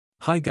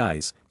Hi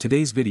guys,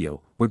 today's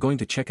video, we're going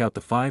to check out the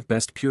 5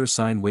 best pure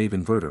sine wave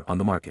inverter on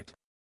the market.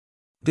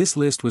 This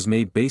list was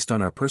made based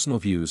on our personal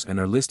views and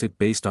are listed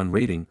based on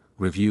rating,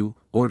 review,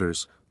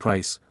 orders,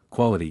 price,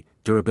 quality,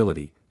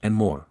 durability, and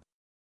more.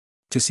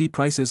 To see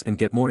prices and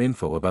get more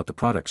info about the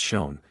products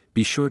shown,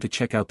 be sure to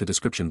check out the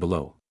description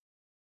below.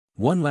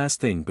 One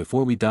last thing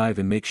before we dive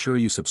in, make sure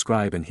you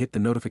subscribe and hit the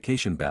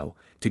notification bell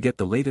to get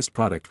the latest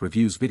product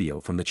reviews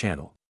video from the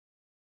channel.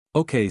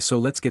 Okay, so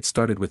let's get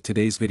started with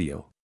today's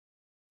video.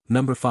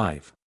 Number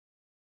 5.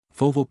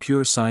 Foval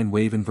Pure Sine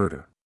Wave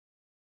Inverter.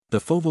 The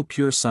Foval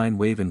Pure Sine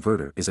Wave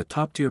Inverter is a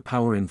top-tier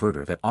power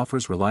inverter that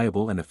offers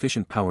reliable and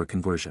efficient power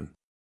conversion.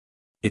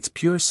 Its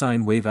pure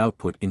sine wave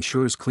output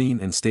ensures clean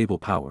and stable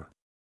power,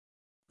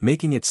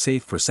 making it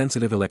safe for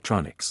sensitive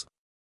electronics.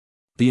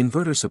 The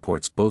inverter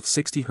supports both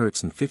 60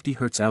 Hz and 50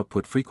 Hz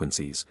output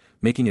frequencies,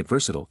 making it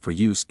versatile for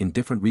use in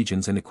different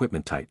regions and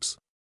equipment types.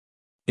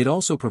 It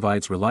also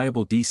provides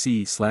reliable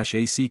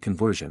DC/AC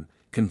conversion,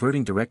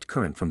 converting direct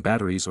current from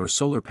batteries or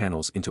solar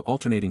panels into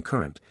alternating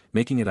current,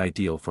 making it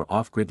ideal for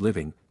off-grid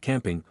living,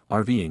 camping,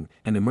 RVing,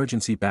 and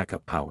emergency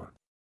backup power.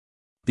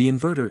 The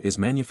inverter is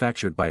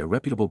manufactured by a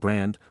reputable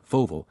brand,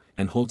 Foval,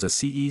 and holds a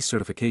CE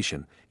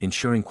certification,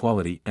 ensuring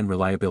quality and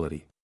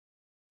reliability.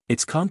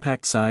 Its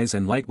compact size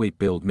and lightweight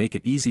build make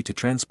it easy to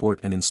transport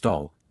and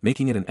install,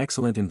 making it an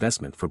excellent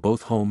investment for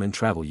both home and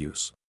travel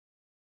use.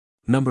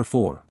 Number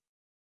 4.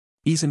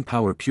 EASUN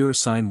Power Pure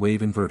Sine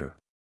Wave Inverter.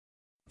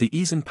 The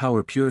EASUN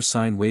Power Pure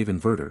Sine Wave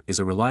Inverter is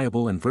a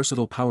reliable and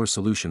versatile power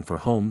solution for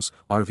homes,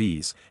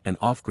 RVs, and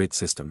off-grid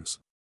systems.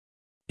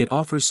 It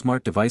offers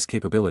smart device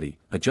capability,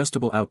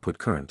 adjustable output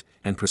current,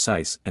 and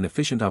precise and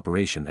efficient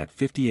operation at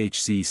 50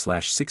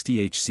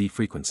 Hz/60 Hz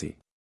frequency.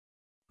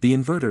 The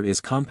inverter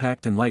is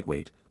compact and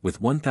lightweight, with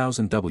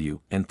 1000W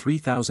and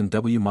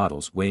 3000W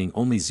models weighing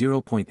only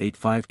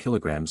 0.85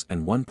 kg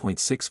and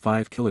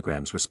 1.65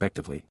 kg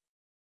respectively.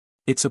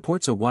 It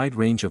supports a wide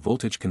range of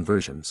voltage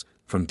conversions,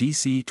 from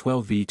DC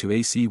 12V to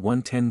AC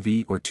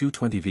 110V or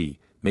 220V,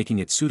 making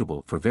it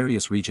suitable for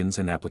various regions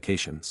and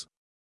applications.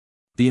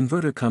 The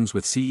inverter comes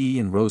with CE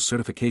and RoHS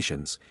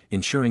certifications,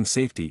 ensuring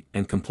safety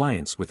and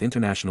compliance with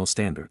international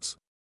standards.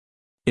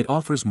 It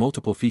offers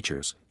multiple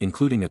features,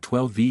 including a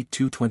 12V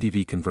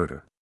 220V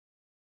converter,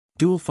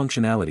 dual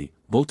functionality,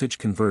 voltage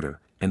converter,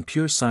 and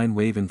pure sine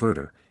wave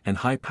inverter, and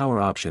high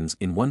power options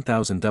in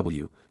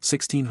 1000W,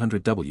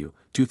 1600W,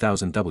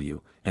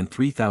 2000W, and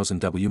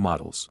 3000W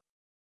models.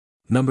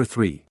 Number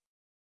 3.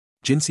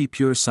 JINSI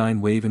Pure Sine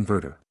Wave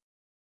Inverter.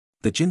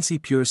 The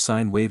JINSI Pure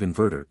Sine Wave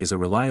Inverter is a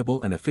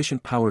reliable and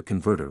efficient power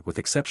converter with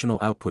exceptional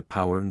output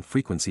power and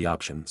frequency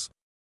options.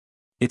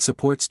 It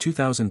supports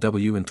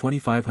 2000W and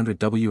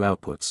 2500W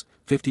outputs,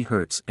 50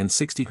 Hz and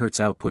 60 Hz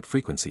output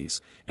frequencies,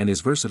 and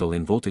is versatile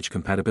in voltage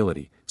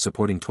compatibility,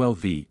 supporting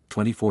 12V,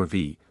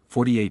 24V,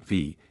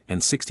 48V,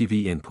 and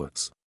 60V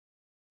inputs.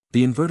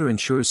 The inverter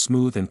ensures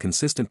smooth and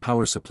consistent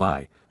power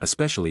supply,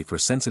 especially for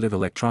sensitive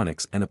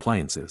electronics and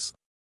appliances.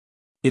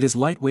 It is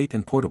lightweight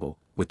and portable,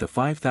 with the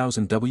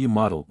 5000W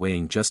model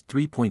weighing just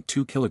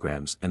 3.2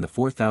 kg and the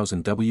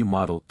 4000W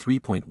model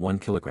 3.1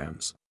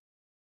 kg.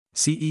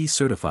 CE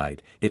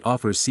certified, it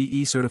offers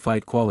CE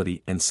certified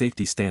quality and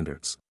safety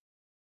standards.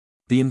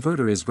 The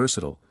inverter is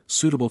versatile,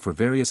 suitable for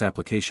various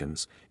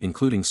applications,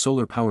 including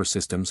solar power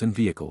systems and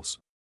vehicles.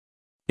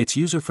 Its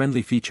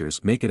user-friendly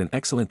features make it an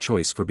excellent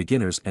choice for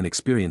beginners and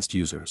experienced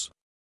users.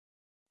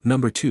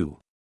 Number 2.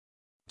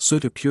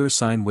 SUTU Pure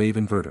Sine Wave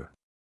Inverter.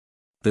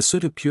 The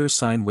SUTU Pure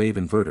Sine Wave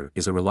Inverter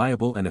is a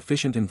reliable and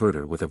efficient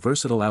inverter with a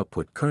versatile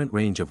output current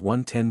range of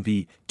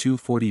 110V,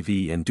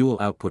 240V and dual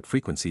output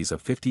frequencies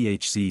of 50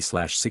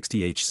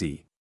 Hz/60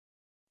 Hz.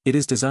 It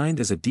is designed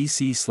as a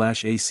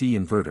DC/AC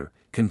inverter,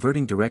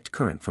 converting direct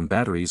current from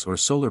batteries or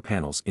solar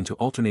panels into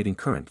alternating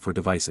current for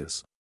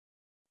devices.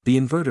 The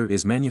inverter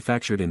is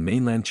manufactured in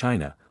mainland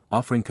China,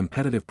 offering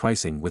competitive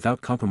pricing without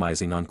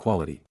compromising on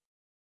quality.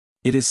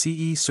 It is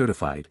CE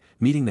certified,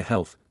 meeting the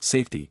health,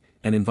 safety,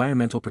 and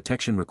environmental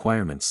protection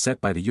requirements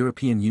set by the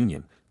European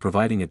Union,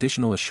 providing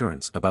additional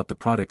assurance about the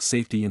product's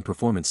safety and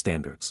performance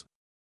standards.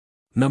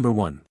 Number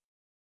 1.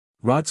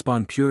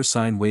 RDDSPON Pure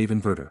Sine Wave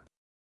Inverter.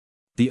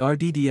 The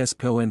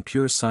RDDSPON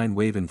Pure Sine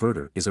Wave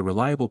Inverter is a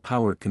reliable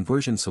power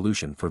conversion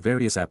solution for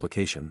various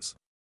applications,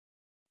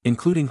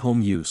 including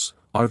home use,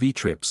 RV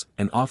trips,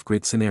 and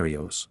off-grid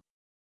scenarios.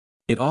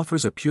 It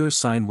offers a pure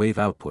sine wave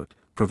output,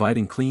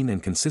 providing clean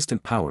and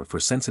consistent power for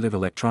sensitive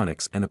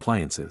electronics and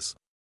appliances.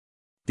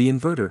 The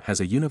inverter has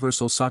a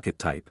universal socket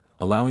type,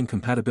 allowing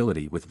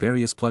compatibility with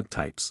various plug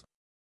types.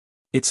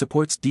 It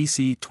supports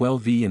DC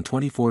 12V and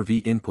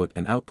 24V input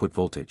and output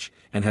voltage,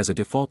 and has a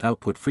default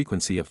output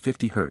frequency of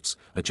 50 Hz,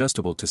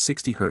 adjustable to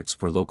 60 Hz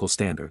for local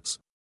standards.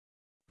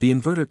 The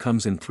inverter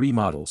comes in 3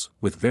 models,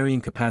 with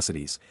varying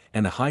capacities,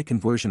 and a high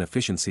conversion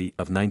efficiency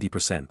of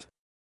 90%.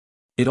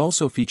 It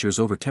also features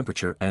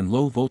over-temperature and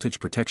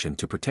low-voltage protection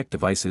to protect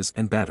devices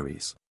and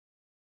batteries.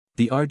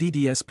 The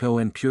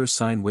RDDSPON Pure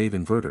Sine Wave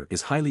Inverter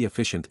is highly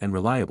efficient and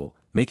reliable,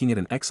 making it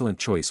an excellent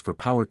choice for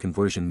power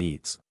conversion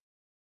needs.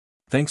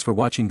 Thanks for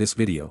watching this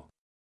video.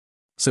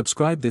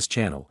 Subscribe this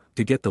channel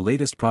to get the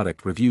latest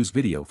product reviews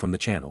video from the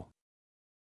channel.